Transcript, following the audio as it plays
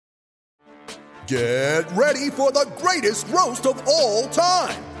Get ready for the greatest roast of all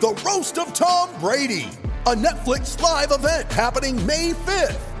time, the Roast of Tom Brady, a Netflix live event happening May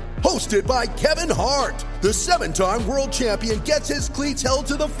 5th. Hosted by Kevin Hart, the 7-time world champion gets his cleats held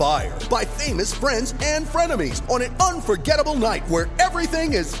to the fire by famous friends and frenemies on an unforgettable night where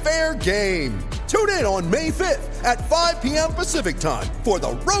everything is fair game. Tune in on May 5th at 5 p.m. Pacific time for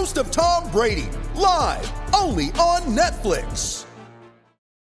the Roast of Tom Brady, live only on Netflix.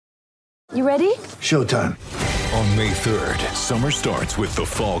 You ready? Showtime. On May 3rd, summer starts with The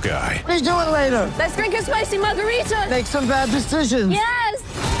Fall Guy. Let's do it later. Let's drink a spicy margarita. Make some bad decisions. Yes!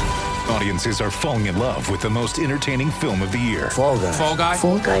 Audiences are falling in love with the most entertaining film of the year. Fall Guy. Fall Guy?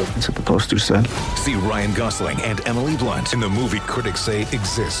 Fall guy. That's what the poster said. See Ryan Gosling and Emily Blunt in the movie critics say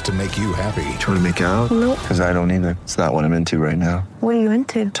exists to make you happy. Trying to make it out? Nope. Because I don't either. It's not what I'm into right now. What are you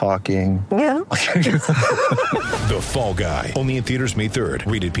into? Talking. Yeah. The Fall Guy. Only in theaters May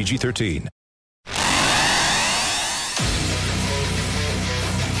 3rd. Rated PG-13.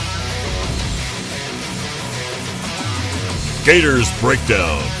 Gators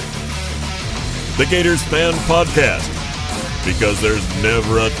Breakdown, the Gators fan podcast, because there's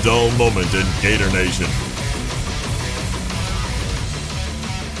never a dull moment in Gator Nation.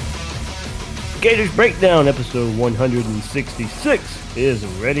 Gators Breakdown, episode 166 is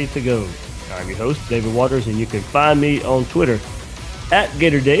ready to go. I'm your host, David Waters, and you can find me on Twitter at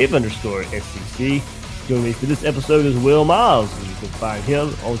GatorDave_SEC. Joining me for this episode is Will Miles, and you can find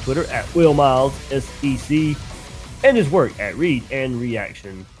him on Twitter at WillMilesSEC. And his work at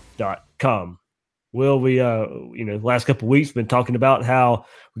readandreaction.com. Will, we, last couple of weeks been talking about how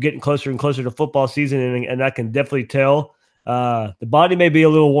we're getting closer and closer to football season, and I can definitely tell the body may be a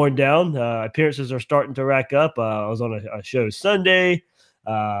little worn down. Appearances are starting to rack up. I was on a show Sunday,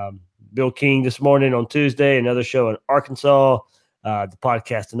 Bill King this morning on Tuesday, another show in Arkansas, the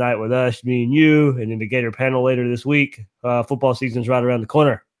podcast tonight with us, me and you, and then the Gator panel later this week. Football season's right around the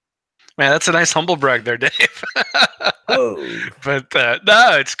corner. Man, that's a nice humble brag there, Dave. Oh. But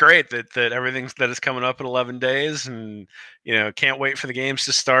no, it's great that everything that is coming up in 11 days, and can't wait for the games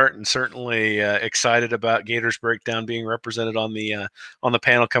to start, and certainly excited about Gators Breakdown being represented on the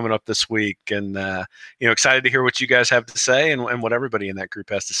panel coming up this week, and excited to hear what you guys have to say and what everybody in that group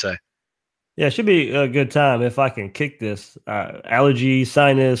has to say. Yeah, it should be a good time if I can kick this allergy,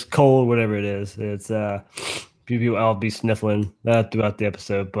 sinus, cold, whatever it is. It's people I'll be sniffling throughout the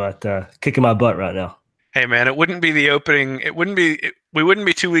episode, but kicking my butt right now. Hey man, it wouldn't be the opening. We wouldn't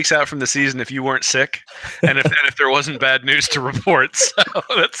be 2 weeks out from the season if you weren't sick, and if there wasn't bad news to report. So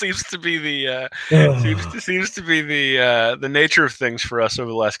that seems to be the nature of things for us over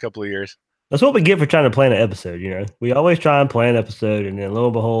the last couple of years. That's what we get for trying to plan an episode. We always try and plan an episode, and then lo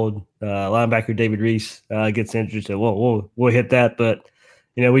and behold, linebacker David Reese gets injured. So we'll hit that, but.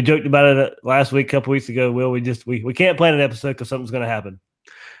 We joked about it last week, a couple weeks ago. Will, we can't plan an episode because something's going to happen.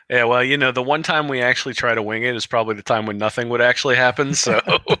 Yeah, well, the one time we actually try to wing it is probably the time when nothing would actually happen. So,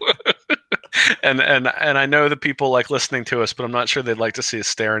 and I know the people like listening to us, but I'm not sure they'd like to see us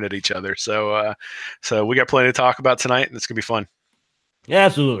staring at each other. So we got plenty to talk about tonight, and it's gonna be fun. Yeah,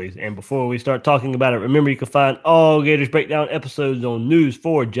 absolutely. And before we start talking about it, remember you can find all Gators Breakdown episodes on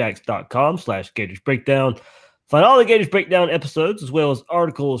news4jax.com/Gators Breakdown. Find all the Gators Breakdown episodes as well as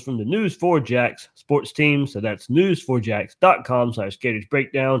articles from the News4Jax sports team. So that's news4jax.com/Gators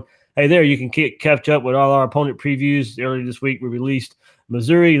Breakdown. Hey, there you can catch up with all our opponent previews. Earlier this week, we released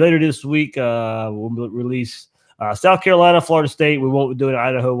Missouri. Later this week, we'll release South Carolina, Florida State. We won't be doing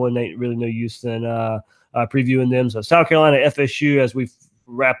Idaho one. Ain't really no use in previewing them. So South Carolina, FSU, as we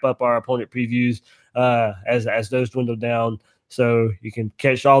wrap up our opponent previews as those dwindle down. So you can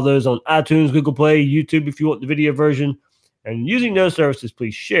catch all those on iTunes, Google Play, YouTube if you want the video version. And using those services,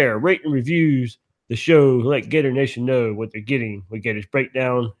 please share, rate, and reviews the show. Let Gator Nation know what they're getting with Gators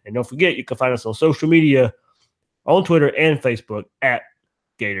Breakdown. And don't forget, you can find us on social media, on Twitter and Facebook at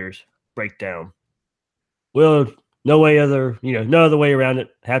Gators Breakdown. Well, no other way around it.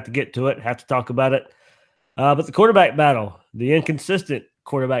 Have to get to it. Have to talk about it. But the quarterback battle, the inconsistent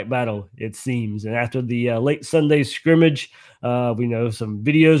quarterback battle, it seems. And after the late Sunday scrimmage, we know some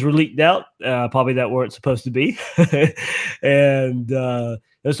videos were leaked out, probably that weren't supposed to be. And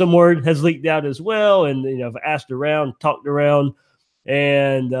some word has leaked out as well. And, I've asked around, talked around,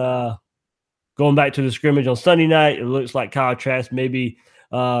 and going back to the scrimmage on Sunday night, it looks like Kyle Trask maybe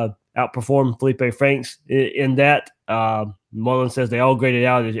outperformed Felipe Franks in that. Mullen says they all graded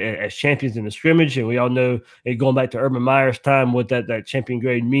out as champions in the scrimmage, and we all know, going back to Urban Meyer's time, what that champion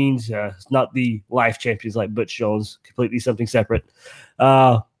grade means. It's not the life champions like Butch Jones, completely something separate.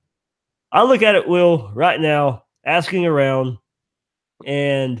 I look at it, Will, right now, asking around,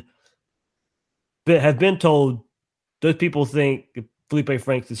 and have been told those people think Felipe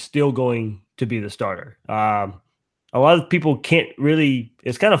Franks is still going to be the starter. A lot of people can't really –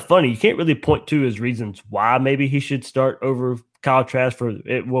 it's kind of funny. You can't really point to his reasons why maybe he should start over Kyle Trask from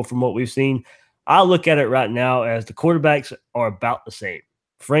what we've seen. I look at it right now as the quarterbacks are about the same.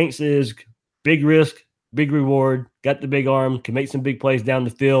 Franks is big risk, big reward, got the big arm, can make some big plays down the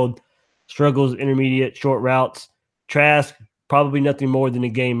field, struggles intermediate, short routes. Trask, probably nothing more than a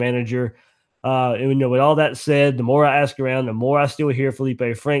game manager. And with all that said, the more I ask around, the more I still hear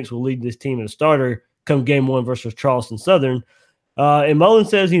Felipe Franks will lead this team as a starter come game one versus Charleston Southern. And Mullen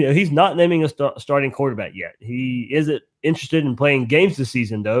says, he's not naming a starting quarterback yet. He isn't interested in playing games this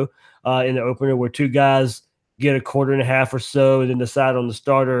season, though, in the opener where two guys get a quarter and a half or so and then decide on the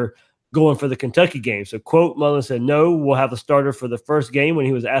starter going for the Kentucky game. So, quote, Mullen said, no, we'll have a starter for the first game when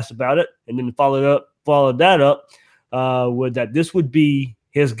he was asked about it, and then followed that up with that this would be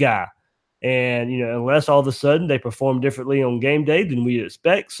his guy. And, unless all of a sudden they perform differently on game day than we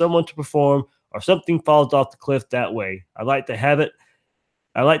expect someone to perform or something falls off the cliff that way. I like to have it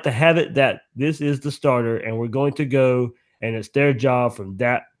that this is the starter and we're going to go, and it's their job from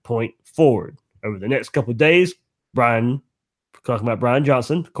that point forward. Over the next couple of days, talking about Brian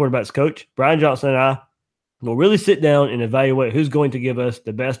Johnson, quarterback's coach, Brian Johnson and I will really sit down and evaluate who's going to give us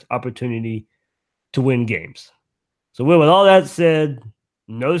the best opportunity to win games. So, Will, with all that said,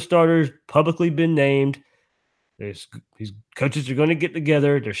 no starters publicly been named. These coaches are going to get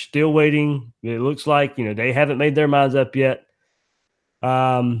together. They're still waiting. It looks like, they haven't made their minds up yet.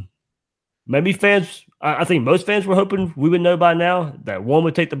 Maybe fans, I think most fans were hoping we would know by now that one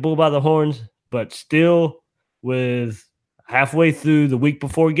would take the bull by the horns, but still with halfway through the week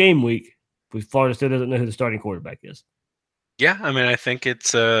before game week, Florida still doesn't know who the starting quarterback is. Yeah, I mean, I think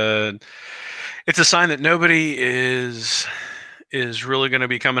it's a sign that nobody is really going to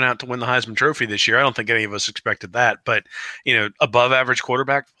be coming out to win the Heisman Trophy this year. I don't think any of us expected that, but above average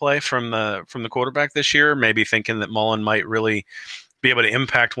quarterback play from the quarterback this year, maybe thinking that Mullen might really be able to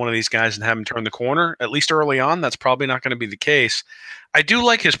impact one of these guys and have him turn the corner, at least early on. That's probably not going to be the case. I do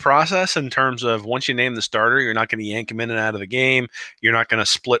like his process in terms of once you name the starter, you're not going to yank him in and out of the game. You're not going to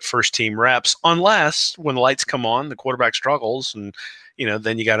split first team reps unless when the lights come on, the quarterback struggles, and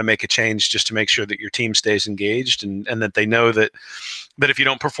then you got to make a change just to make sure that your team stays engaged and that they know that if you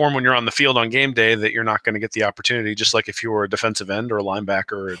don't perform when you're on the field on game day, that you're not going to get the opportunity, just like if you were a defensive end or a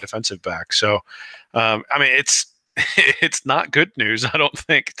linebacker or a defensive back. So, I mean, it's not good news, I don't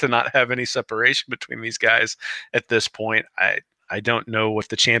think, to not have any separation between these guys at this point. I don't know what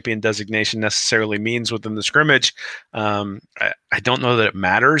the champion designation necessarily means within the scrimmage. I don't know that it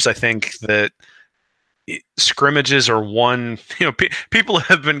matters. I think that scrimmages are one, people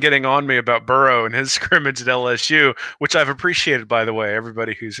have been getting on me about Burrow and his scrimmage at LSU, which I've appreciated, by the way,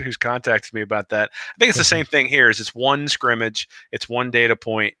 everybody who's contacted me about that. I think it's the same thing here. It's one scrimmage. It's one data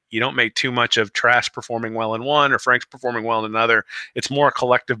point. You don't make too much of Trask performing well in one or Frank's performing well in another. It's more a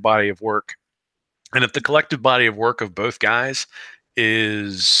collective body of work. And if the collective body of work of both guys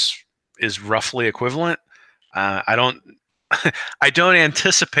is roughly equivalent, I don't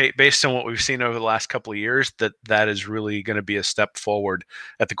anticipate, based on what we've seen over the last couple of years, that is really going to be a step forward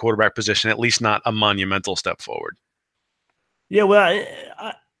at the quarterback position, at least not a monumental step forward. Yeah, well,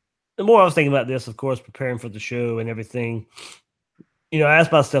 the more I was thinking about this, of course, preparing for the show and everything, I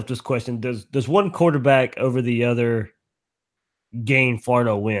asked myself this question: Does one quarterback over the other gain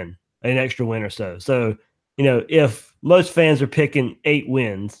Florida win, an extra win or so? So, if most fans are picking 8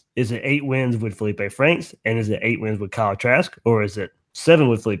 wins, is it 8 wins with Felipe Franks, and is it 8 wins with Kyle Trask, or is it 7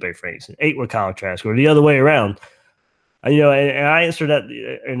 with Felipe Franks and 8 with Kyle Trask, or the other way around? And I answered that,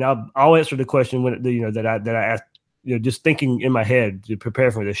 and I'll answer the question when that I asked. Just thinking in my head to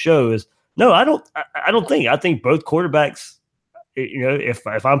prepare for the show is no, I don't think. I think both quarterbacks.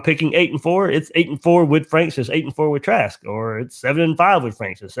 If I'm picking 8 and 4, it's 8 and 4 with Franks, it's 8 and 4 with Trask, or it's 7 and 5 with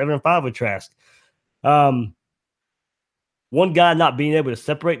Franks, it's 7 and 5 with Trask. One guy not being able to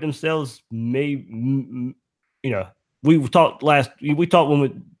separate themselves may, we talked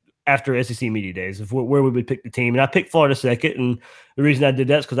after SEC Media Days of where we would pick the team, and I picked Florida second, and the reason I did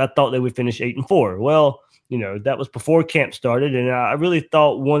that is because I thought they would finish 8 and 4. Well, that was before camp started, and I really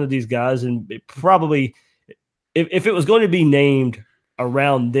thought one of these guys, and probably if it was going to be named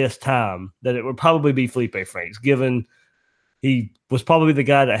around this time, that it would probably be Felipe Franks, given he was probably the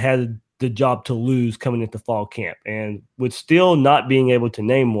guy that had the job to lose coming into fall camp, and with still not being able to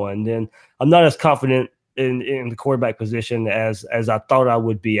name one, then I'm not as confident in the quarterback position as I thought I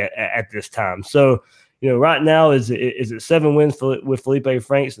would be at this time. So, right now, is it 7 wins with Felipe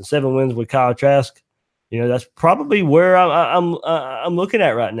Franks and 7 wins with Kyle Trask? That's probably where I'm looking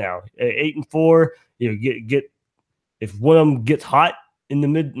at right now. 8-4. Get if one of them gets hot in the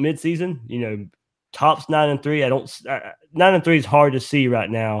mid season, tops 9-3. 9-3 is hard to see right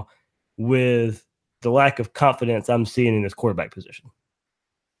now with the lack of confidence I'm seeing in this quarterback position.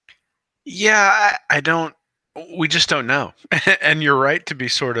 Yeah, we just don't know. And you're right to be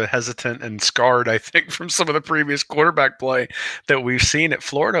sort of hesitant and scarred, I think, from some of the previous quarterback play that we've seen at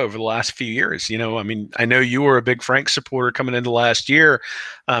Florida over the last few years. I know you were a big Frank supporter coming into last year,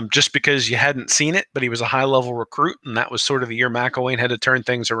 just because you hadn't seen it, but he was a high-level recruit, and that was sort of the year McElwain had to turn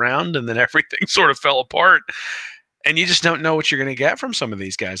things around, and then everything sort of fell apart. And you just don't know what you're going to get from some of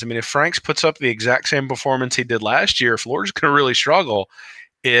these guys. I mean, if Franks puts up the exact same performance he did last year, Florida's going to really struggle.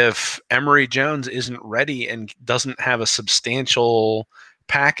 If Emory Jones isn't ready and doesn't have a substantial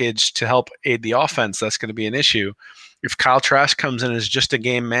package to help aid the offense, that's going to be an issue. If Kyle Trask comes in as just a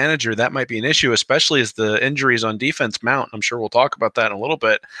game manager, that might be an issue, especially as the injuries on defense mount. I'm sure we'll talk about that in a little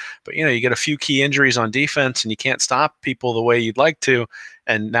bit. But, you get a few key injuries on defense and you can't stop people the way you'd like to.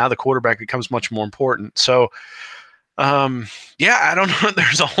 And now the quarterback becomes much more important. So, I don't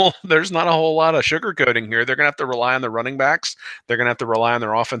know. There's not a whole lot of sugarcoating here. They're going to have to rely on the running backs. They're going to have to rely on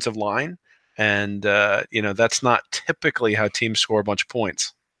their offensive line. And, that's not typically how teams score a bunch of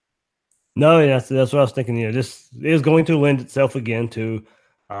points. No, that's what I was thinking. This is going to lend itself again to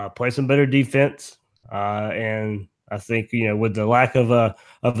play some better defense. And I think, with the lack of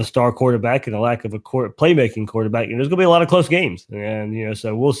a star quarterback and the lack of a playmaking quarterback, there's going to be a lot of close games. And,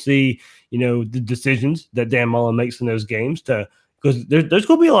 so we'll see, the decisions that Dan Mullen makes in those games because there's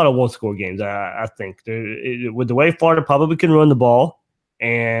going to be a lot of one-score games, I think. With the way Florida probably can run the ball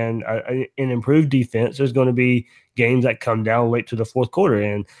and an improved defense, there's going to be games that come down late to the fourth quarter.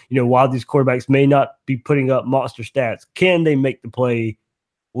 And, while these quarterbacks may not be putting up monster stats, can they make the play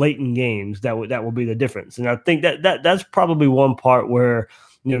late in games? That will be the difference. And I think that's probably one part where,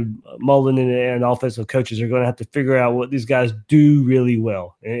 Mullen and offensive coaches are going to have to figure out what these guys do really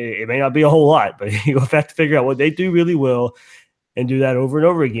well. It may not be a whole lot, but you'll have to figure out what they do really well and do that over and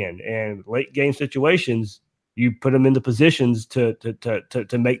over again. And late game situations, you put them in the positions to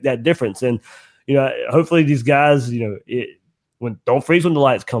make that difference. And, hopefully these guys, don't freeze when the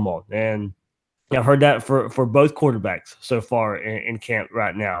lights come on. And I've heard that for both quarterbacks so far in camp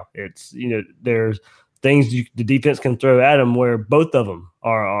right now. It's, there's things the defense can throw at them where both of them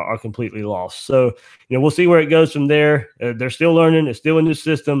are completely lost. So, we'll see where it goes from there. They're still learning. It's still a new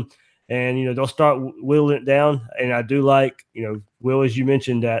system. And, they'll start whittling it down. And I do like, Will, as you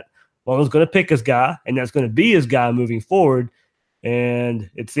mentioned, that Mullen's going to pick his guy, and that's going to be his guy moving forward. And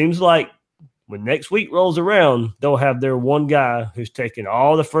it seems like when next week rolls around, they'll have their one guy who's taking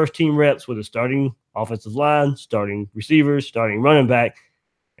all the first-team reps with a starting offensive line, starting receivers, starting running back,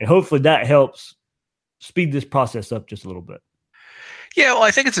 and hopefully that helps speed this process up just a little bit. Yeah, well,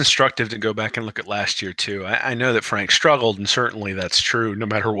 I think it's instructive to go back and look at last year, too. I know that Frank struggled, and certainly that's true no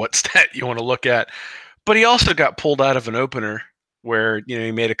matter what stat you want to look at. But he also got pulled out of an opener where,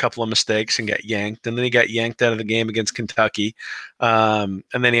 he made a couple of mistakes and got yanked. And then he got yanked out of the game against Kentucky. And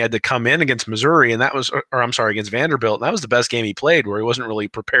then he had to come in against Missouri, and against Vanderbilt. And that was the best game he played, where he wasn't really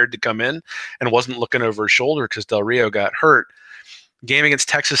prepared to come in and wasn't looking over his shoulder because Del Rio got hurt. Game against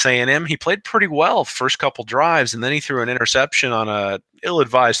Texas A&M, he played pretty well first couple drives, and then he threw an interception on a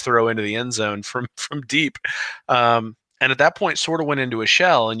ill-advised throw into the end zone from deep. And at that point sort of went into a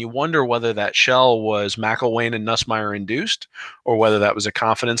shell, and you wonder whether that shell was McElwain and Nussmeier induced, or whether that was a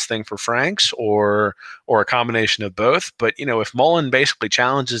confidence thing for Franks, or a combination of both. But, if Mullen basically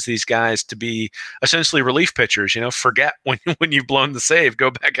challenges these guys to be essentially relief pitchers, forget when you've blown the save, go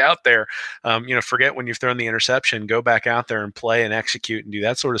back out there, forget when you've thrown the interception, go back out there and play and execute and do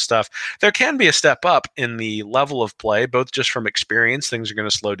that sort of stuff. There can be a step up in the level of play, both just from experience, things are going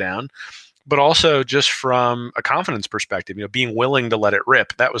to slow down, but also just from a confidence perspective, being willing to let it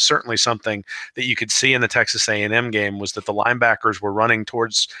rip. That was certainly something that you could see in the Texas A&M game, was that the linebackers were running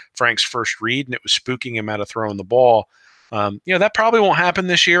towards Frank's first read, and it was spooking him out of throwing the ball. That probably won't happen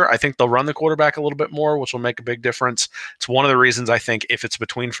this year. I think they'll run the quarterback a little bit more, which will make a big difference. It's one of the reasons I think if it's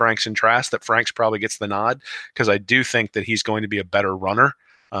between Franks and Trask, that Franks probably gets the nod, because I do think that he's going to be a better runner.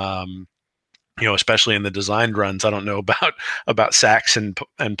 Especially in the designed runs. I don't know about sacks and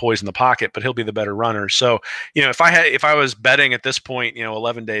poise in the pocket, but he'll be the better runner. So, if I was betting at this point,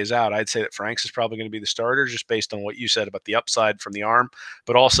 11 days out, I'd say that Franks is probably going to be the starter, just based on what you said about the upside from the arm.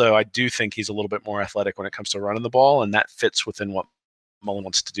 But also, I do think he's a little bit more athletic when it comes to running the ball, and that fits within what Mullen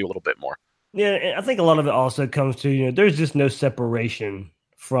wants to do a little bit more. Yeah, I think a lot of it also comes to, there's just no separation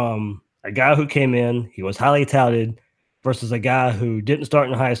from a guy who came in, he was highly touted, versus a guy who didn't start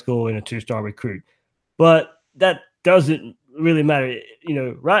in high school and a two-star recruit. but that doesn't really matter.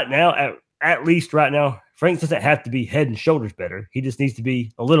 Right now, at least right now, Franks doesn't have to be head and shoulders better. He just needs to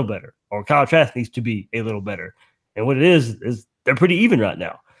be a little better, or Kyle Trask needs to be a little better. And what it is they're pretty even right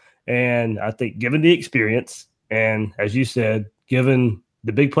now. And I think given the experience and, as you said, given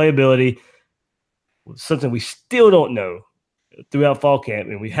the big playability, something we still don't know throughout fall camp,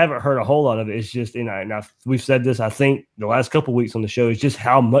 and we haven't heard a whole lot of it. It's just, we've said this, I think, the last couple of weeks on the show, is just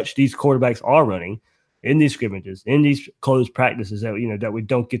how much these quarterbacks are running in these scrimmages, in these closed practices that we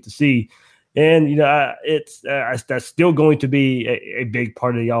don't get to see. And, that's still going to be a big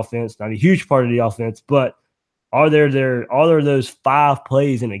part of the offense, not a huge part of the offense, but are there those 5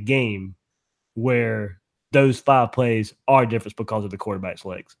 plays in a game where those 5 plays are different because of the quarterback's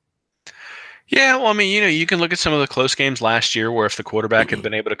legs? Yeah, well, I mean, you can look at some of the close games last year where if the quarterback had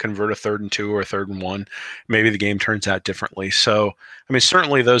been able to convert a 3rd and 2 or a 3rd and 1, maybe the game turns out differently. So, I mean,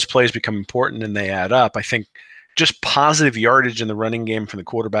 certainly those plays become important and they add up. I think just positive yardage in the running game from the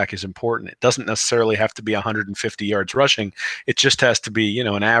quarterback is important. It doesn't necessarily have to be 150 yards rushing. It just has to be,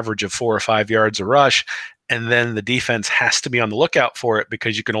 an average of 4 or 5 yards a rush. And then the defense has to be on the lookout for it,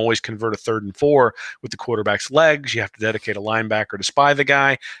 because you can always convert a 3rd and 4 with the quarterback's legs. You have to dedicate a linebacker to spy the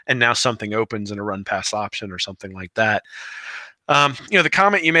guy, and now something opens in a run pass option or something like that. The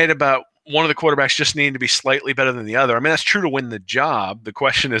comment you made about one of the quarterbacks just needing to be slightly better than the other, I mean, that's true to win the job. The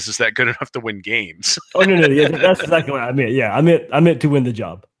question is that good enough to win games? Oh, no, yeah, that's exactly what I meant. Yeah, I meant to win the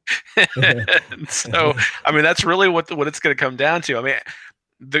job. So, I mean, that's really what it's going to come down to. I mean,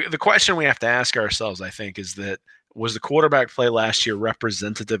 the question we have to ask ourselves, I think, is that was the quarterback play last year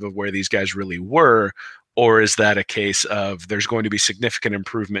representative of where these guys really were, or is that a case of there's going to be significant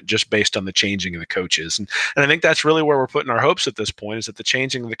improvement just based on the changing of the coaches? And I think that's really where we're putting our hopes at this point, is that the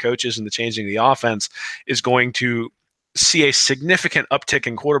changing of the coaches and the changing of the offense is going to see a significant uptick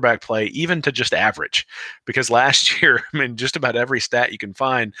in quarterback play, even to just average. Because last year, I mean, just about every stat you can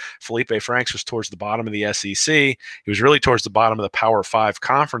find, Felipe Franks was towards the bottom of the SEC. He was really towards the bottom of the Power 5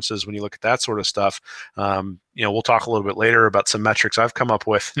 conferences when you look at that sort of stuff. We'll talk a little bit later about some metrics I've come up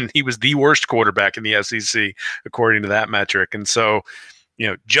with, and he was the worst quarterback in the SEC, according to that metric. And so,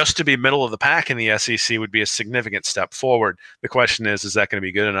 just to be middle of the pack in the SEC would be a significant step forward. The question is that going to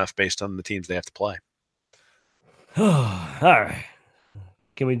be good enough based on the teams they have to play? All right.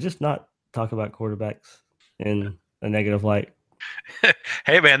 Can we just not talk about quarterbacks in a negative light?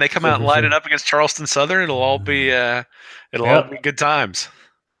 Hey, man, they come out and light it up against Charleston Southern. It'll all be all be good times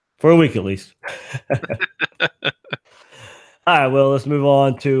for a week at least. All right. Well, let's move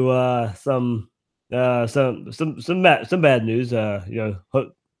on to some bad news.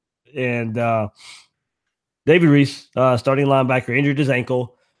 David Reese, starting linebacker, injured his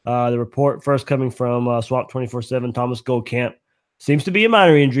ankle. The report first coming from Swamp 24/7, Thomas Goldcamp, seems to be a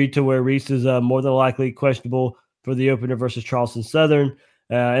minor injury to where Reese is more than likely questionable for the opener versus Charleston Southern.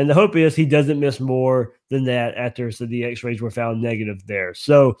 And the hope is he doesn't miss more than that after the x-rays were found negative there.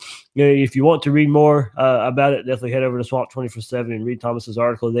 So, if you want to read more about it, definitely head over to Swamp 24/7 and read Thomas's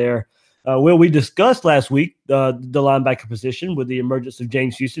article there. We discussed last week the linebacker position with the emergence of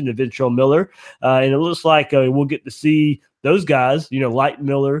James Houston and Ventrell Miller. And it looks like we'll get to see those guys, Light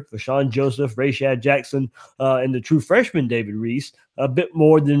Miller, Vashawn Joseph, Rayshad Jackson, and the true freshman David Reese, a bit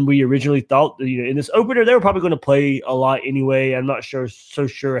more than we originally thought. In this opener, they were probably going to play a lot anyway. I'm not so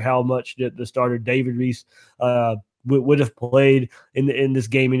sure how much the starter David Reese would have played in this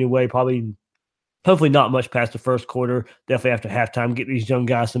game anyway. Hopefully not much past the first quarter. Definitely after halftime, get these young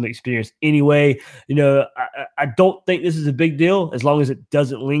guys some experience anyway. I don't think this is a big deal as long as it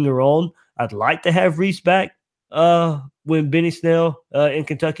doesn't linger on. I'd like to have Reese back when Benny Snell in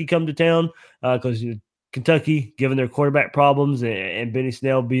Kentucky come to town, because Kentucky, given their quarterback problems and Benny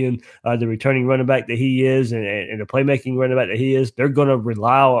Snell being the returning running back that he is and the playmaking running back that he is, they're going to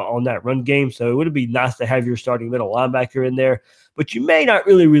rely on that run game. So it would be nice to have your starting middle linebacker in there, but you may not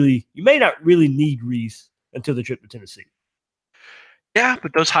really need Reese until the trip to Tennessee. Yeah,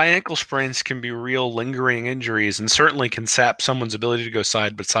 but those high ankle sprains can be real lingering injuries and certainly can sap someone's ability to go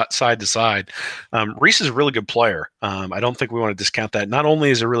side to side. Reese is a really good player. I don't think we want to discount that. Not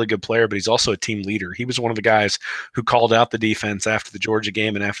only is he a really good player, but he's also a team leader. He was one of the guys who called out the defense after the Georgia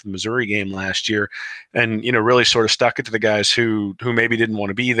game and after the Missouri game last year, and really sort of stuck it to the guys who maybe didn't want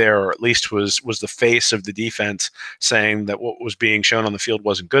to be there, or at least was the face of the defense, saying that what was being shown on the field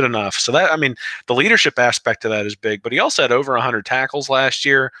wasn't good enough. So that, the leadership aspect of that is big. But he also had over 100 tackles last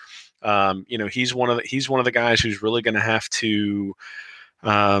year. He's one of the guys who's really going to have to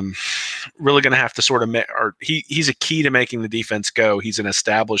really going to have to sort of he's a key to making the defense go. He's an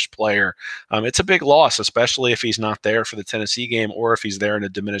established player. It's a big loss, especially if he's not there for the Tennessee game or if he's there in a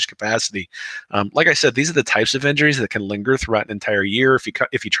diminished capacity. Like I said, these are the types of injuries that can linger throughout an entire year. If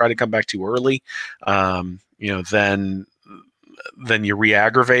you try to come back too early, then you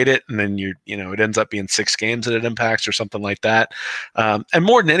re-aggravate it, and then it ends up being 6 games that it impacts or something like that. And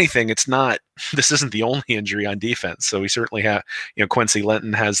more than anything, this isn't the only injury on defense. So we certainly have, Quincy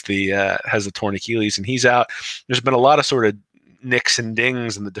Linton has the torn Achilles and he's out. There's been a lot of sort of nicks and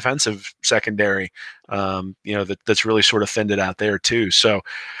dings in the defensive secondary, that's really sort of thinned it out there too. So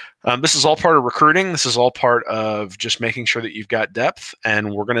this is all part of recruiting. This is all part of just making sure that you've got depth,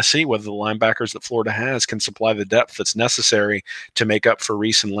 and we're going to see whether the linebackers that Florida has can supply the depth that's necessary to make up for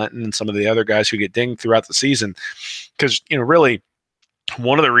Reese and Lenton and some of the other guys who get dinged throughout the season. Because, really,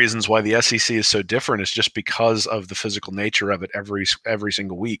 one of the reasons why the SEC is so different is just because of the physical nature of it every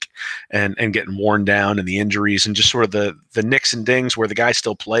single week, and getting worn down, and the injuries, and just sort of the nicks and dings where the guy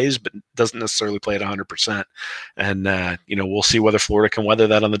still plays but doesn't necessarily play at 100%. And we'll see whether Florida can weather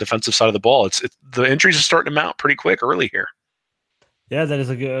that on the defensive side of the ball. The injuries are starting to mount pretty quick early here. Yeah, that is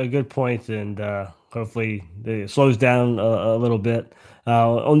a good point, and hopefully it slows down a little bit.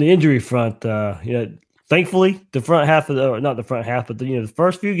 On the injury front, thankfully, the front half not the front half, but the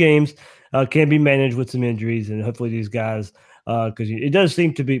first few games can be managed with some injuries, and hopefully these guys, because it does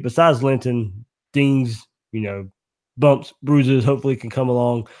seem to be, besides Linton, dings, bumps, bruises, hopefully can come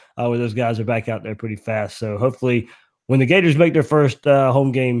along where those guys are back out there pretty fast. So hopefully when the Gators make their first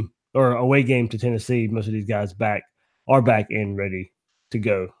home game or away game to Tennessee, most of these guys are back and ready to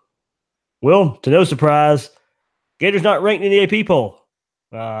go. Well, to no surprise, Gators not ranked in the AP poll.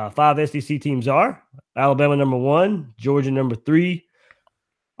 5 SEC teams are: Alabama number 1, Georgia number 3,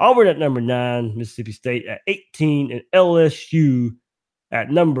 Auburn at number 9, Mississippi State at 18, and LSU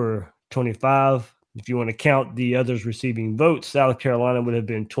at number 25. If you want to count the others receiving votes, South Carolina would have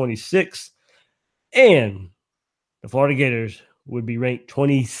been 26, and the Florida Gators would be ranked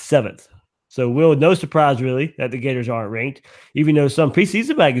 27th. So, Will, no surprise, really, that the Gators aren't ranked, even though some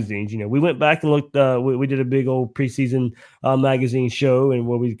preseason magazines, we went back and looked, we did a big old preseason magazine show, and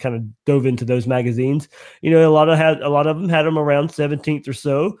where we kind of dove into those magazines. A lot of them had them around 17th or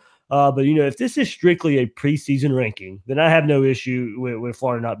so. But, if this is strictly a preseason ranking, then I have no issue with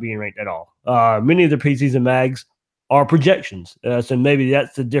Florida not being ranked at all. Many of the preseason mags are projections. So maybe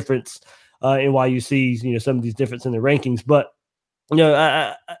that's the difference in why you see, some of these difference in the rankings. But,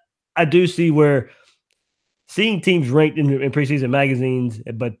 I do see where seeing teams ranked in preseason magazines,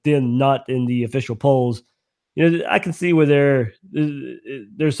 but then not in the official polls, I can see where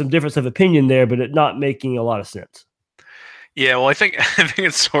there's some difference of opinion there, but it not making a lot of sense. Yeah, well, I think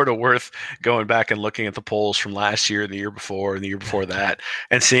it's sort of worth going back and looking at the polls from last year, the year before, and the year before that,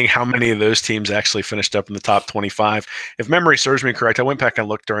 and seeing how many of those teams actually finished up in the top 25. If memory serves me correct, I went back and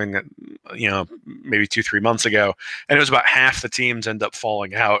looked during, maybe 2-3 months ago, and it was about half the teams end up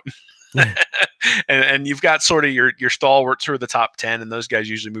falling out. and you've got sort of your stalwarts who are the top 10, and those guys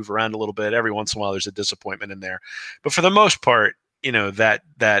usually move around a little bit. Every once in a while, there's a disappointment in there, but for the most part,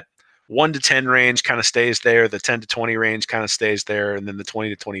 that 1 to 10 range kind of stays there. The 10 to 20 range kind of stays there. And then the 20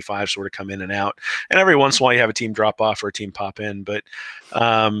 to 25 sort of come in and out. And every once in a while you have a team drop off or a team pop in. But,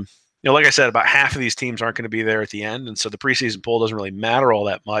 like I said, about half of these teams aren't going to be there at the end. And so the preseason poll doesn't really matter all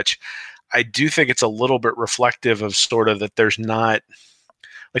that much. I do think it's a little bit reflective of sort of that there's not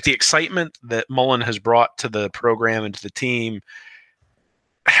like the excitement that Mullen has brought to the program and to the team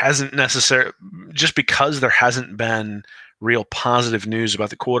hasn't necessarily, just because there hasn't been real positive news about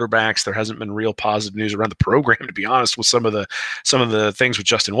the quarterbacks. There hasn't been real positive news around the program, to be honest, with some of the things with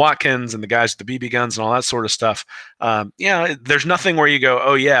Justin Watkins and the guys with the BB guns and all that sort of stuff. There's nothing where you go,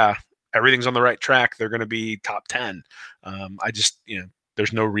 oh yeah, everything's on the right track. They're going to be top 10.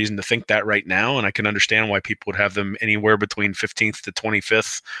 There's no reason to think that right now. And I can understand why people would have them anywhere between 15th to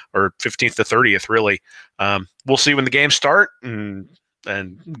 25th or 15th to 30th, really. We'll see when the games start, and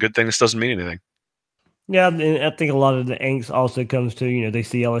good thing this doesn't mean anything. Yeah, and I think a lot of the angst also comes to, they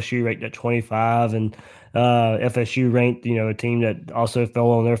see LSU ranked at 25 and FSU ranked, a team that also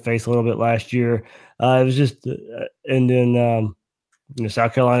fell on their face a little bit last year. It was just, and then,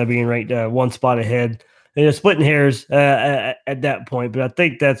 South Carolina being ranked one spot ahead, splitting hairs at that point. But I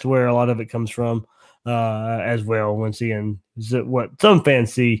think that's where a lot of it comes from as well, when seeing what some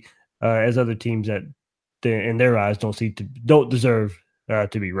fans see as other teams that, in their eyes, don't deserve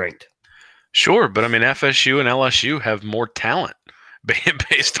to be ranked. Sure, but I mean, FSU and LSU have more talent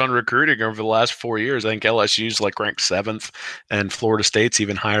based on recruiting over the last 4 years. I think LSU's ranked 7th, and Florida State's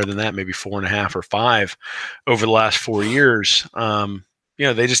even higher than that, maybe 4.5 or 5 over the last 4 years.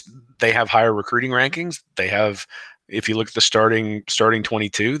 they have higher recruiting rankings. They have, if you look at the starting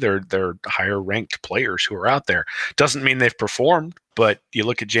 22, they're higher ranked players who are out there. Doesn't mean they've performed, but you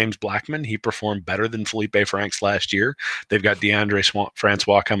look at James Blackman, he performed better than Felipe Franks last year. They've got DeAndre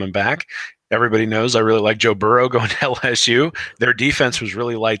Francois coming back. Everybody knows I really like Joe Burrow going to LSU. Their defense was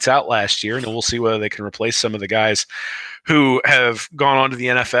really lights out last year, and we'll see whether they can replace some of the guys who have gone on to the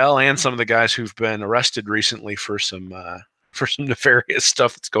NFL and some of the guys who've been arrested recently for some nefarious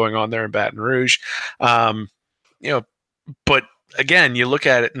stuff that's going on there in Baton Rouge. But again, you look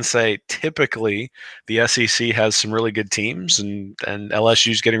at it and say, typically the SEC has some really good teams, and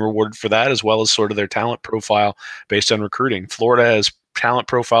LSU's getting rewarded for that, as well as sort of their talent profile based on recruiting. Florida has talent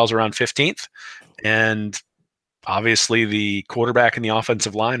profiles around 15th, and obviously the quarterback and the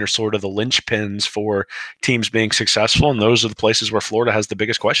offensive line are sort of the linchpins for teams being successful, and those are the places where Florida has the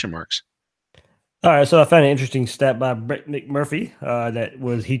biggest question marks. All right, so I found an interesting stat by Brett McMurphy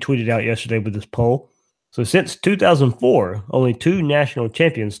he tweeted out yesterday with this poll. So since 2004, only 2 national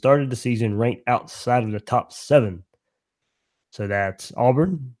champions started the season ranked outside of the top 7. So that's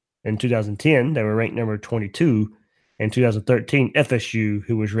Auburn in 2010, they were ranked number 22. In 2013, FSU,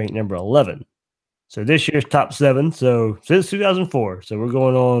 who was ranked number 11. So this year's top 7. So since 2004, so we're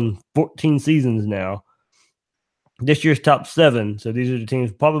going on 14 seasons now. This year's top 7. So these are the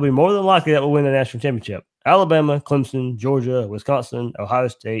teams probably more than likely that will win the national championship: Alabama, Clemson, Georgia, Wisconsin, Ohio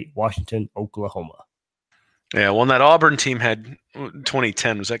State, Washington, Oklahoma. Yeah, well, that Auburn team had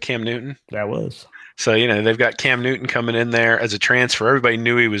 2010. Was that Cam Newton? That was. So, they've got Cam Newton coming in there as a transfer. Everybody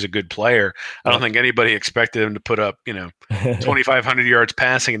knew he was a good player. I don't think anybody expected him to put up, 2,500 yards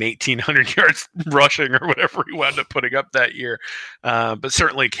passing and 1,800 yards rushing or whatever he wound up putting up that year. But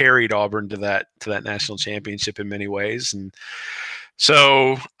certainly carried Auburn to that national championship in many ways. And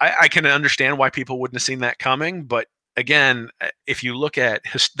so I can understand why people wouldn't have seen that coming. But again, if you look at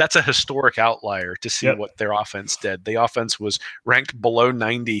that's a historic outlier to see what their offense did. The offense was ranked below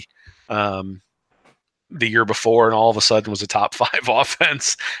 90 the year before, and all of a sudden was a top 5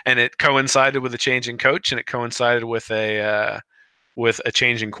 offense, and it coincided with a change in coach, and it coincided with a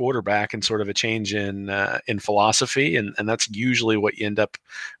change in quarterback and sort of a change in philosophy, and that's usually what you end up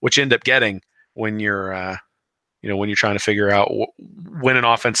getting when you're when you're trying to figure out when an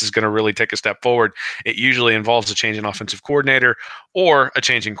offense is going to really take a step forward. It usually involves a change in offensive coordinator or a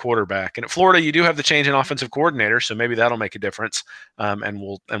change in quarterback. And at Florida, you do have the change in offensive coordinator, so maybe that'll make a difference. And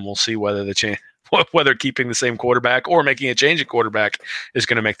we'll see whether whether keeping the same quarterback or making a change in quarterback is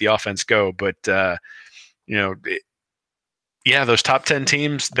going to make the offense go. But those top 10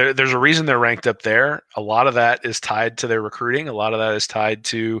 teams, there's a reason they're ranked up there. A lot of that is tied to their recruiting. A lot of that is tied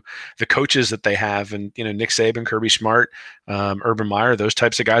to the coaches that they have. And, Nick Saban, Kirby Smart, Urban Meyer, those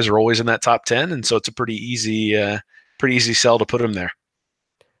types of guys are always in that top 10. And so it's a pretty easy sell to put them there.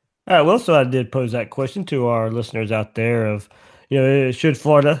 All right. Well, so I did pose that question to our listeners out there of, should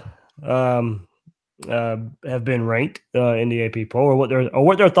Florida have been ranked in the AP poll, or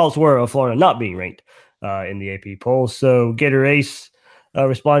what their thoughts were of Florida not being ranked in the AP poll. So Gator Ace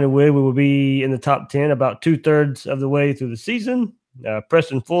responded with, we will be in the top 10 about 2/3 of the way through the season.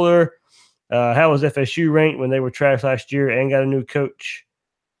 Preston Fuller, how was FSU ranked when they were trash last year and got a new coach?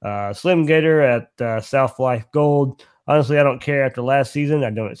 Slim Gator at South Life Gold. Honestly, I don't care after last season.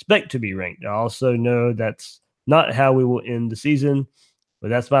 I don't expect to be ranked. I also know that's not how we will end the season, but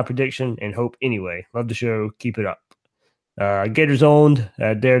that's my prediction and hope anyway. Love the show. Keep it up. Gators owned,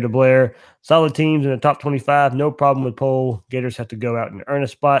 Dare to Blair. Solid teams in the top 25. No problem with poll. Gators have to go out and earn a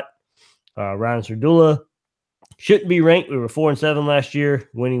spot. Ryan Sardula shouldn't be ranked. We were 4-7 last year.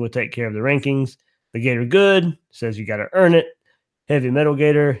 Winning would take care of the rankings. The Gator Good says you got to earn it. Heavy Metal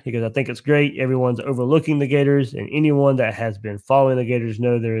Gator, because I think it's great. Everyone's overlooking the Gators, and anyone that has been following the Gators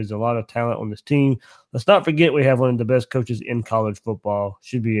know there is a lot of talent on this team. Let's not forget we have one of the best coaches in college football.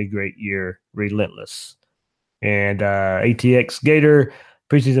 Should be a great year. Relentless. And ATX Gator,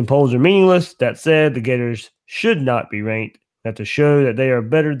 preseason polls are meaningless. That said, the Gators should not be ranked. That to show that they are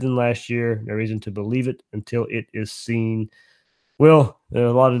better than last year. No reason to believe it until it is seen. Well,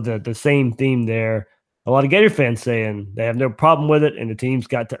 there's a lot of the same theme there. A lot of Gator fans saying they have no problem with it, and the team's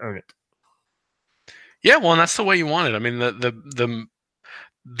got to earn it. Yeah, well, and that's the way you want it. I mean,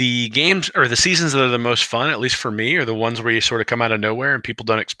 the games or the seasons that are the most fun, at least for me, are the ones where you sort of come out of nowhere and people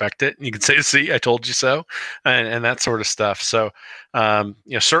don't expect it. And you can say, "See, I told you so," and that sort of stuff. So,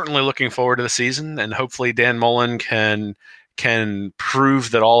 certainly looking forward to the season, and hopefully Dan Mullen can can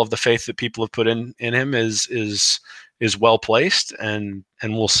prove that all of the faith that people have put in him is well placed, and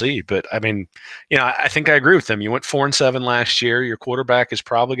we'll see. But I mean, I think I agree with them. You went 4-7 last year. Your quarterback is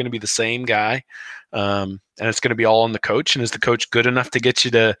probably going to be the same guy, and it's going to be all on the coach. And is the coach good enough to get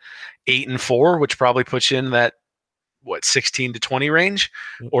you to 8-4, which probably puts you in that 16-20 range,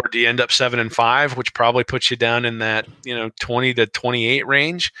 or do you end up 7-5, which probably puts you down in that 20-28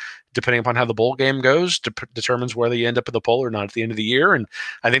 range, depending upon how the bowl game goes, determines whether you end up in the poll or not at the end of the year. And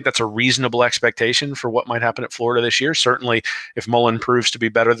I think that's a reasonable expectation for what might happen at Florida this year. Certainly, if Mullen proves to be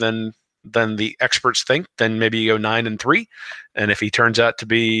better than the experts think, then maybe you go 9-3. And if he turns out to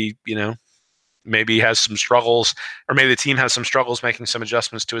be, maybe he has some struggles, or maybe the team has some struggles making some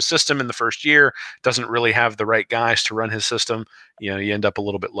adjustments to his system in the first year, doesn't really have the right guys to run his system, you end up a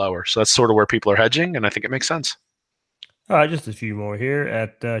little bit lower. So that's sort of where people are hedging, and I think it makes sense. All right, just a few more here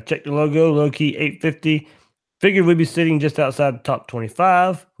at Check the Logo, low-key 850. Figured we'd be sitting just outside the top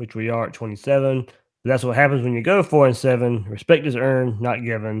 25, which we are at 27. But that's what happens when you go 4-7. Respect is earned, not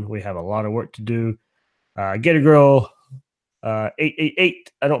given. We have a lot of work to do. Gator Girl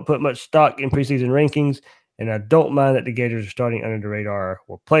 888. I don't put much stock in preseason rankings, and I don't mind that the Gators are starting under the radar.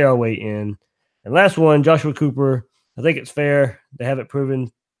 We'll play our way in. And last one, Joshua Cooper. I think it's fair. They haven't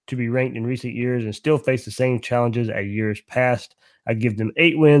proven to be ranked in recent years and still face the same challenges as years past. I give them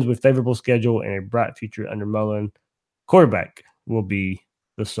 8 wins with favorable schedule and a bright future under Mullen. Quarterback will be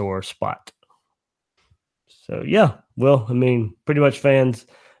the sore spot. So, yeah, well, I mean, pretty much fans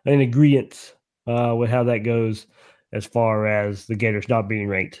in agreement with how that goes as far as the Gators not being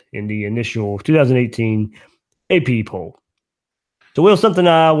ranked in the initial 2018 AP poll. So, Will, something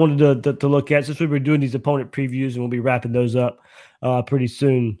I wanted to look at, since we were doing these opponent previews, and we'll be wrapping those up pretty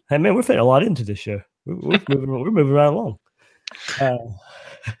soon. Hey, man, we're fitting a lot into this show. We're moving right along.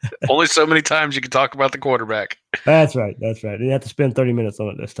 Only so many times you can talk about the quarterback. That's right. You have to spend 30 minutes on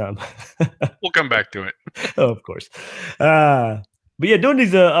it this time. We'll come back to it. Oh, of course. But yeah, doing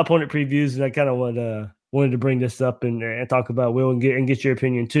these opponent previews, and I kind of wanted to bring this up and talk about, Will, and get your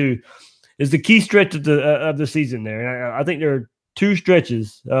opinion too, is the key stretch of the season there. And I think there are 2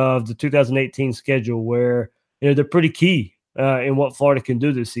 stretches of the 2018 schedule where they're pretty key in what Florida can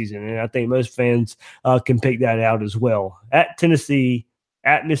do this season, and I think most fans can pick that out as well. At Tennessee,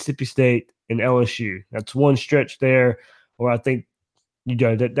 at Mississippi State, and LSU. That's one stretch there where I think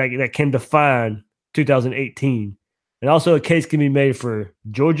that can define 2018. And also a case can be made for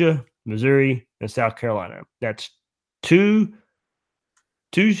Georgia, Missouri, and South Carolina. That's two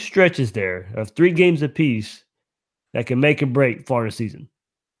stretches there of 3 games apiece that can make and break Florida season.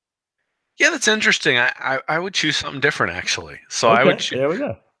 Yeah, that's interesting. I would choose something different, actually. So okay, there we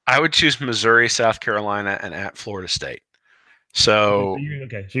go. I would choose Missouri, South Carolina, and at Florida State. So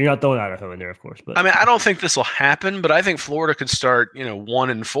you're not throwing Idaho in there, of course. But I mean, I don't think this will happen, but I think Florida could start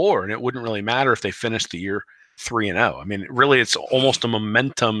 1-4, and it wouldn't really matter if they finished the year 3-0. I mean, really, it's almost a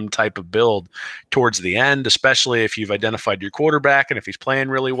momentum type of build towards the end, especially if you've identified your quarterback and if he's playing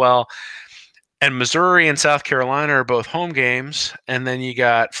really well. And Missouri and South Carolina are both home games, and then you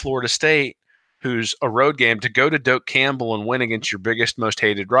got Florida State, who's a road game, to go to Doak Campbell and win against your biggest, most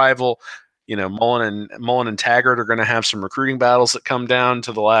hated rival. Mullen and Taggart are going to have some recruiting battles that come down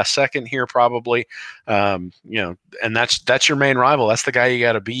to the last second here, probably. And that's your main rival. That's the guy you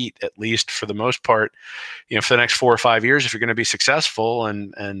got to beat, at least for the most part, for the next 4 or 5 years if you're going to be successful,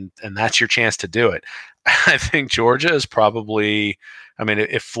 and that's your chance to do it. I think Georgia is probably. I mean,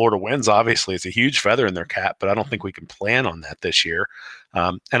 if Florida wins, obviously it's a huge feather in their cap, but I don't think we can plan on that this year.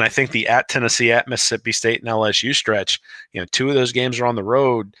 And I think the at Tennessee, at Mississippi State, and LSU stretch, 2 of those games are on the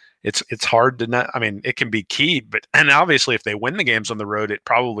road. It's hard to not. I mean, it can be key, and obviously if they win the games on the road, it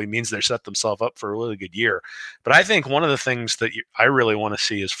probably means they're set themselves up for a really good year. But I think one of the things that I really want to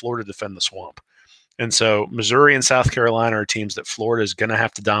see is Florida defend the swamp. And so Missouri and South Carolina are teams that Florida is going to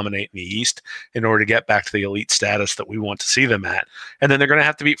have to dominate in the East in order to get back to the elite status that we want to see them at. And then they're going to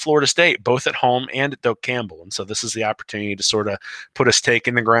have to beat Florida State, both at home and at Doak Campbell. And so this is the opportunity to sort of put a stake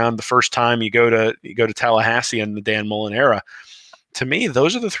in the ground the first time you go to Tallahassee in the Dan Mullen era. To me,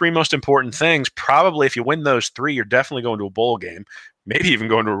 those are the 3 most important things. Probably if you win those 3, you're definitely going to a bowl game, maybe even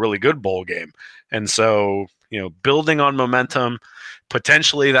going to a really good bowl game. And so, building on momentum,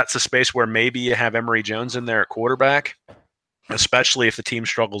 potentially that's a space where maybe you have Emory Jones in there at quarterback, especially if the team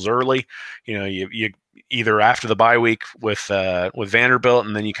struggles early. You either after the bye week with Vanderbilt,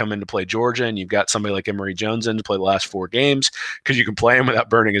 and then you come in to play Georgia, and you've got somebody like Emory Jones in to play the last 4 games because you can play him without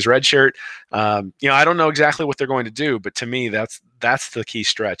burning his red shirt. I don't know exactly what they're going to do, but to me, that's the key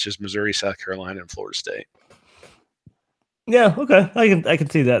stretch is Missouri, South Carolina, and Florida State. Yeah, okay, I can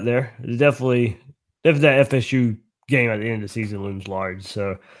see that there. There's definitely that FSU game at the end of the season looms large.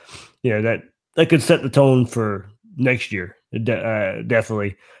 So, that could set the tone for next year,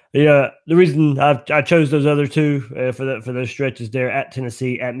 definitely. Yeah, the reason I chose those other two for those stretches there at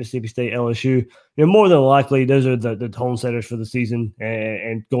Tennessee, at Mississippi State, LSU, more than likely those are the tone setters for the season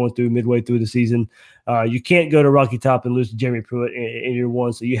and going through midway through the season. You can't go to Rocky Top and lose to Jeremy Pruitt in year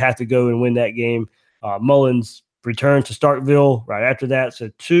one, so you have to go and win that game. Mullins returned to Starkville right after that, so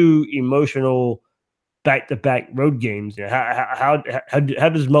 2 emotional back-to-back road games. How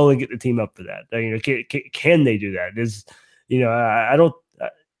does Mullen get the team up for that? Can they do that?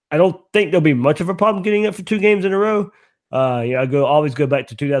 I don't think there'll be much of a problem getting up for 2 games in a row. I always go back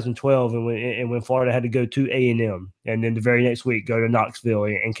to 2012 and when Florida had to go to A&M, and then the very next week go to Knoxville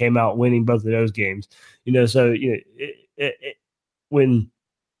and came out winning both of those games. When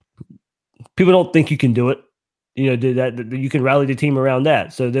people don't think you can do it, that you can rally the team around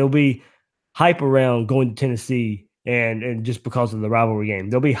that. So there'll be hype around going to Tennessee. And just because of the rivalry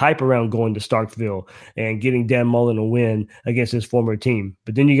game, there'll be hype around going to Starkville and getting Dan Mullen a win against his former team.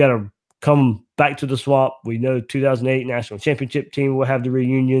 But then you got to come back to the Swamp. We know 2008 national championship team will have the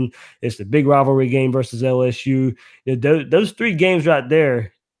reunion. It's the big rivalry game versus LSU. Those 3 games right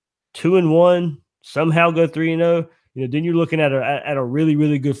there, 2-1, somehow go 3-0. Then you're looking at a really,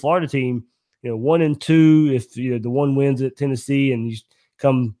 really good Florida team. 1-2 if the one wins at Tennessee and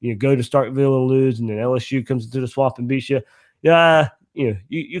you go to Starkville and lose, and then LSU comes into the Swamp and beats you.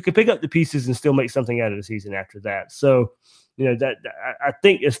 You can pick up the pieces and still make something out of the season after that. So, that I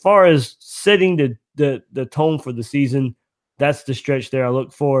think as far as setting the tone for the season, that's the stretch there I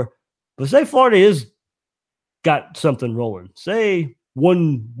look for. But say Florida is got something rolling. Say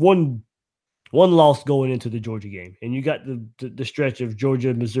one loss going into the Georgia game, and you got the stretch of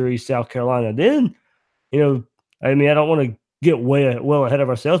Georgia, Missouri, South Carolina. Then, I don't want to get well ahead of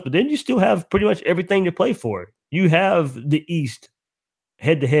ourselves, but then you still have pretty much everything to play for. You have the East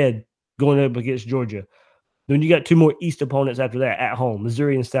head-to-head going up against Georgia. Then you got 2 more East opponents after that at home,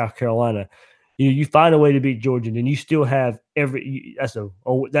 Missouri and South Carolina. You find a way to beat Georgia, then you still have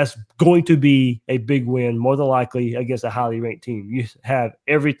that's going to be a big win, more than likely against a highly ranked team. You have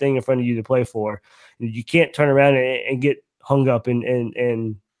everything in front of you to play for. You can't turn around and get hung up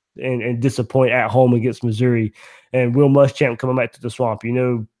and disappoint at home against Missouri. And Will Muschamp coming back to the Swamp,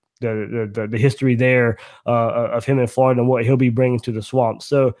 the history there of him in Florida and what he'll be bringing to the Swamp.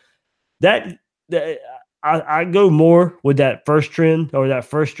 So I go more with that first trend or that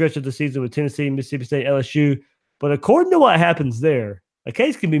first stretch of the season with Tennessee, Mississippi State, LSU. But according to what happens there, a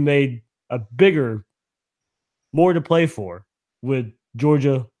case can be made more to play for with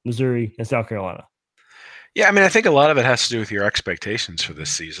Georgia, Missouri, and South Carolina. Yeah, I think a lot of it has to do with your expectations for this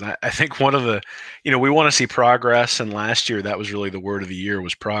season. I think one of the, we want to see progress, and last year that was really the word of the year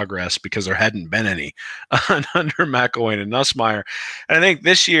was progress because there hadn't been any under McElwain and Nussmeier. And I think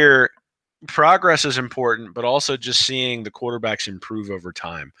this year progress is important, but also just seeing the quarterbacks improve over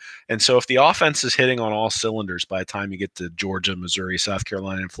time. And so if the offense is hitting on all cylinders by the time you get to Georgia, Missouri, South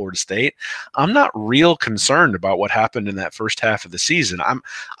Carolina, and Florida State, I'm not real concerned about what happened in that first half of the season.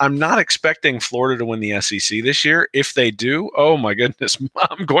 I'm not expecting Florida to win the SEC this year. If they do, oh my goodness,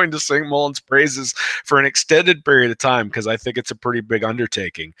 I'm going to sing Mullen's praises for an extended period of time because I think it's a pretty big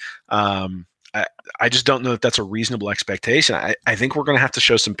undertaking. I just don't know if that's a reasonable expectation. I think we're going to have to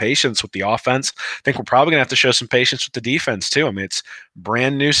show some patience with the offense. I think we're probably going to have to show some patience with the defense too. It's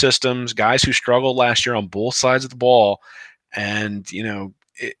brand new systems, guys who struggled last year on both sides of the ball. And,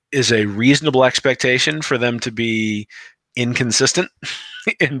 it is a reasonable expectation for them to be inconsistent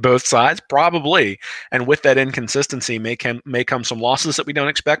in both sides, probably. And with that inconsistency may come some losses that we don't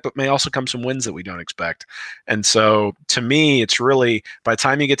expect, but may also come some wins that we don't expect. And so to me, it's really by the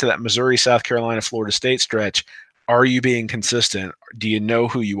time you get to that Missouri, South Carolina, Florida State stretch, are you being consistent? Do you know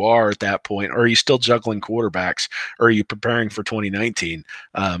who you are at that point? Or are you still juggling quarterbacks? Or are you preparing for 2019?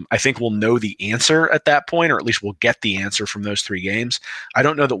 I think we'll know the answer at that point, or at least we'll get the answer from those 3 games. I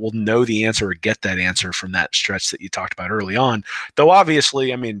don't know that we'll know the answer or get that answer from that stretch that you talked about early on. Though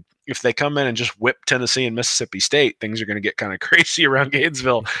obviously, if they come in and just whip Tennessee and Mississippi State, things are going to get kind of crazy around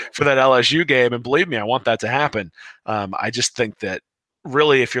Gainesville for that LSU game. And believe me, I want that to happen. I just think that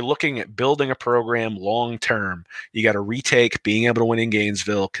really, if you're looking at building a program long term, you got to retake being able to win in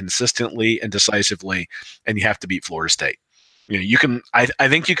Gainesville consistently and decisively, and you have to beat Florida State. You can. I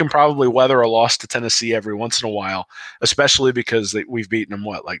think you can probably weather a loss to Tennessee every once in a while, especially because we've beaten them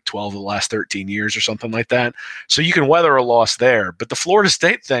 12 of the last 13 years or something like that. So you can weather a loss there. But the Florida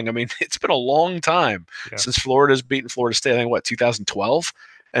State thing, it's been a long time since Florida's beaten Florida State. I think 2012,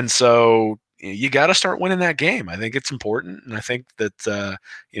 and so you got to start winning that game. I think it's important. And I think that,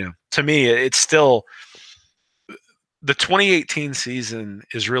 to me, it's still the 2018 season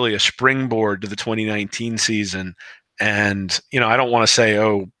is really a springboard to the 2019 season. And, I don't want to say,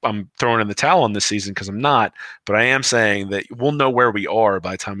 oh, I'm throwing in the towel on this season, because I'm not, but I am saying that we'll know where we are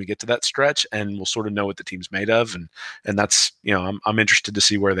by the time we get to that stretch, and we'll sort of know what the team's made of. And that's, I'm interested to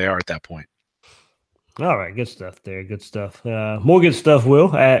see where they are at that point. All right. Good stuff there. Good stuff. More good stuff,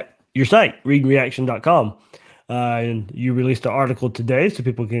 Will, at your site, readreaction.com. And you released an article today so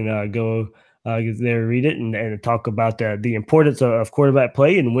people can go there, read it, and talk about the importance of quarterback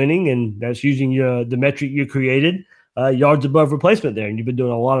play and winning. And that's using the metric you created, yards above replacement there. And you've been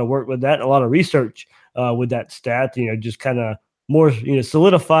doing a lot of work with that, and a lot of research with that stat, just kind of more,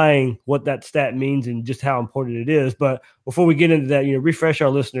 solidifying what that stat means and just how important it is. But before we get into that, refresh our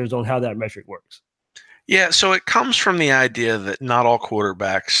listeners on how that metric works. Yeah, so it comes from the idea that not all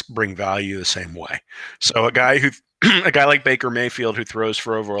quarterbacks bring value the same way. So a guy like Baker Mayfield, who throws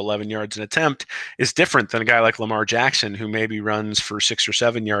for over 11 yards an attempt, is different than a guy like Lamar Jackson, who maybe runs for 6 or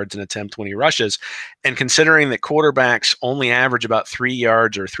 7 yards an attempt when he rushes. And considering that quarterbacks only average about 3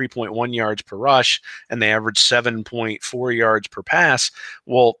 yards or 3.1 yards per rush, and they average 7.4 yards per pass,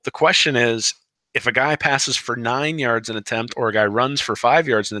 well, the question is, if a guy passes for 9 yards an attempt or a guy runs for 5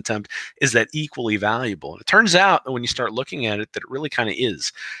 yards an attempt, is that equally valuable? And it turns out that when you start looking at it, that it really kind of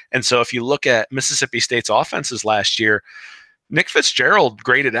is. And so if you look at Mississippi State's offenses last year, Nick Fitzgerald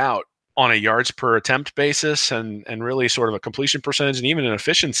graded out on a yards per attempt basis and really sort of a completion percentage and even an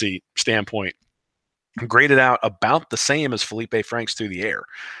efficiency standpoint, graded out about the same as Felipe Franks through the air.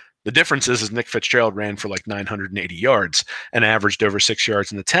 The difference is Nick Fitzgerald ran for like 980 yards and averaged over 6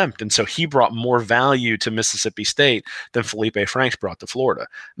 yards an attempt. And so he brought more value to Mississippi State than Felipe Franks brought to Florida.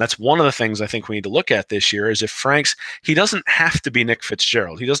 And that's one of the things I think we need to look at this year is if Franks, he doesn't have to be Nick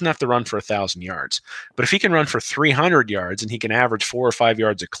Fitzgerald. He doesn't have to run for 1,000 yards. But if he can run for 300 yards and he can average 4 or 5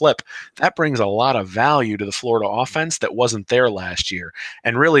 yards a clip, that brings a lot of value to the Florida offense that wasn't there last year.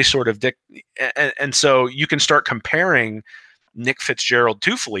 And really sort of and so you can start comparing Nick Fitzgerald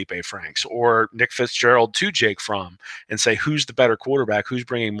to Felipe Franks or Nick Fitzgerald to Jake Fromm and say who's the better quarterback, who's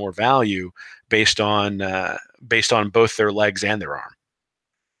bringing more value based on both their legs and their arm.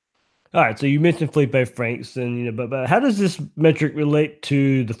 All right, so you mentioned Felipe Franks, and but how does this metric relate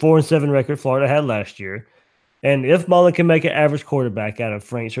to the 4-7 record Florida had last year? And if Mullen can make an average quarterback out of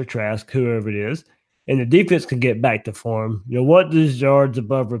Franks or Trask, whoever it is, and the defense can get back to form, what does yards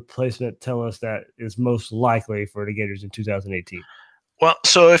above replacement tell us that is most likely for the Gators in 2018? Well,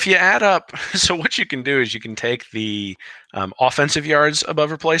 so if you add up, so what you can do is you can take the offensive yards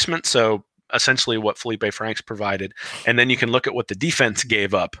above replacement, so essentially what Felipe Franks provided, and then you can look at what the defense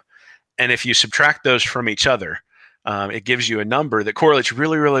gave up. And if you subtract those from each other, it gives you a number that correlates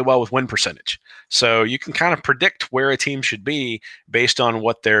really, really well with win percentage. So you can kind of predict where a team should be based on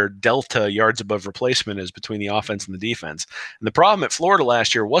what their delta yards above replacement is between the offense and the defense. And the problem at Florida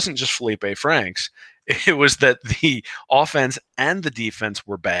last year wasn't just Felipe Franks. It was that the offense and the defense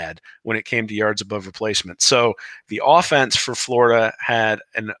were bad when it came to yards above replacement. So the offense for Florida had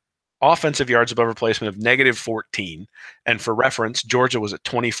an offensive yards above replacement of -14. And for reference, Georgia was at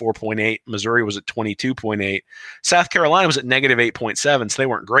 24.8. Missouri was at 22.8. South Carolina was at -8.7. So they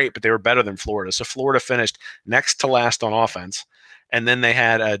weren't great, but they were better than Florida. So Florida finished next to last on offense. And then they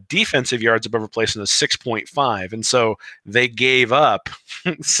had a defensive yards above replacement of 6.5. And so they gave up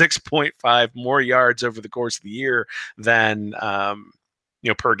 6.5 more yards over the course of the year than,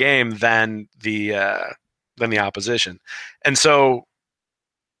 per game than the opposition. And so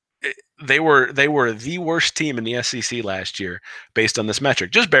they were the worst team in the SEC last year based on this metric.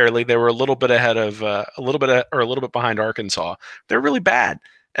 Just barely. They were a little bit ahead of a little bit behind Arkansas. They're really bad.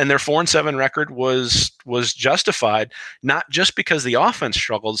 And their 4-7 record was justified, not just because the offense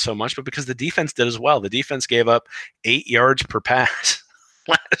struggled so much, but because the defense did as well. The defense gave up 8 yards per pass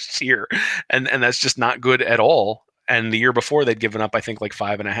last year, and that's just not good at all. And the year before, they'd given up, I think, like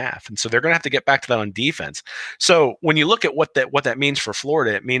 5.5. And so they're going to have to get back to that on defense. So when you look at what that means for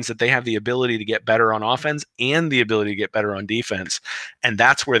Florida, it means that they have the ability to get better on offense and the ability to get better on defense. And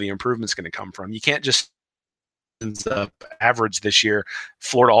that's where the improvement's going to come from. You can't just average this year.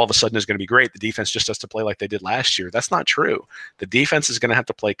 Florida all of a sudden is going to be great. The defense just has to play like they did last year. That's not true. The defense is going to have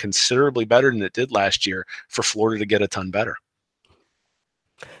to play considerably better than it did last year for Florida to get a ton better.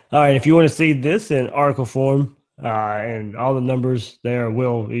 All right. If you want to see this in article form, and all the numbers there,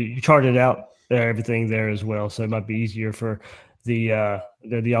 you charted out there, everything there as well. So it might be easier for the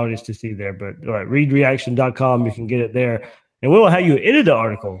audience to see there. But all right, readreaction.com, you can get it there. And Will, how you edited the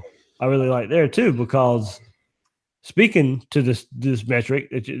article, I really like there too, because speaking to this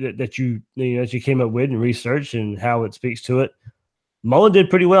metric that you came up with and researched and how it speaks to it, Mullen did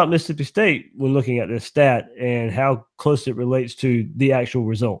pretty well at Mississippi State when looking at this stat and how close it relates to the actual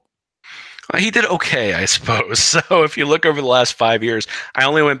result. He did okay, I suppose. So if you look over the last 5 years, I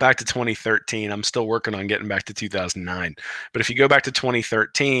only went back to 2013. I'm still working on getting back to 2009. But if you go back to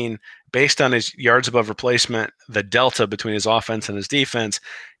 2013, based on his yards above replacement, the delta between his offense and his defense,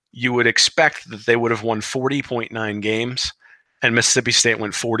 you would expect that they would have won 40.9 games, and Mississippi State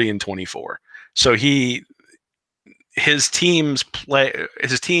went 40-24. So his teams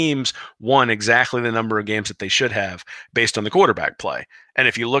won exactly the number of games that they should have based on the quarterback play. And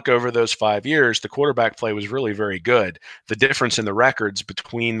if you look over those 5 years, the quarterback play was really very good. The difference in the records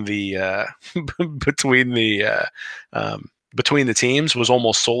between the teams was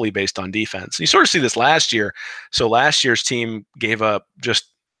almost solely based on defense. You sort of see this last year. So last year's team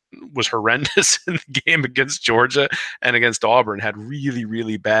was horrendous in the game against Georgia and against Auburn, had really,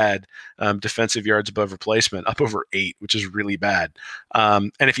 really bad defensive yards above replacement, up over 8, which is really bad.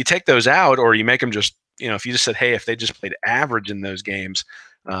 And if you take those out, or you make them just, if you just said, hey, if they just played average in those games,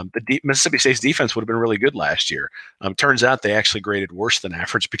 Mississippi State's defense would have been really good last year. Turns out they actually graded worse than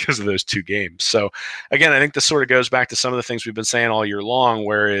average because of those 2 games. So again, I think this sort of goes back to some of the things we've been saying all year long,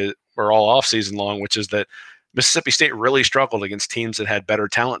 or all offseason long, which is that Mississippi State really struggled against teams that had better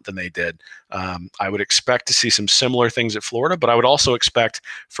talent than they did. I would expect to see some similar things at Florida, but I would also expect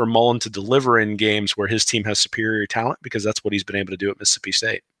for Mullen to deliver in games where his team has superior talent, because that's what he's been able to do at Mississippi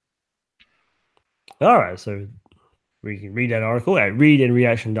State. All right, so we can read that article at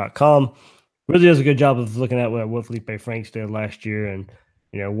readandreaction.com. Really does a good job of looking at what Felipe Franks did last year, and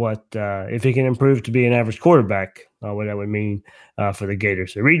what if he can improve to be an average quarterback, what that would mean for the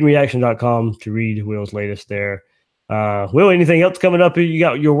Gators. So readandreaction.com to read Will's latest there. Will, anything else coming up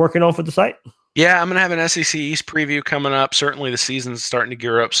you're working on for the site? Yeah, I'm going to have an SEC East preview coming up. Certainly the season's starting to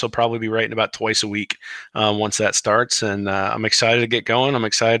gear up, so I'll probably be writing about twice a week once that starts. And I'm excited to get going. I'm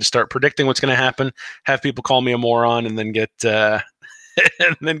excited to start predicting what's going to happen, have people call me a moron, and then get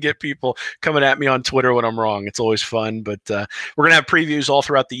people coming at me on Twitter when I'm wrong. It's always fun, but we're going to have previews all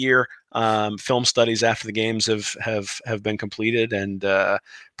throughout the year. Film studies after the games have been completed, and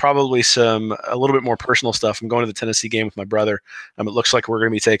probably a little bit more personal stuff. I'm going to the Tennessee game with my brother. It looks like we're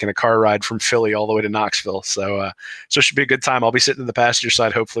going to be taking a car ride from Philly all the way to Knoxville. So it should be a good time. I'll be sitting in the passenger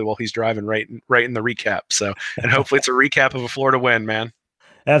side, hopefully, while he's driving, right in the recap. So, and hopefully it's a recap of a Florida win, man.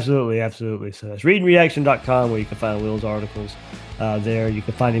 Absolutely. So that's readandreaction.com, where you can find Will's articles there. You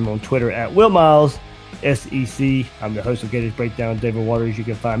can find him on Twitter at Will Miles SEC. I'm the host of Gators Breakdown, David Waters. You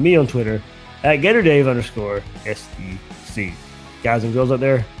can find me on Twitter at GatorDave_SEC. Guys and girls out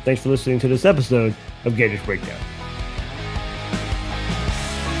there, thanks for listening to this episode of Gators Breakdown.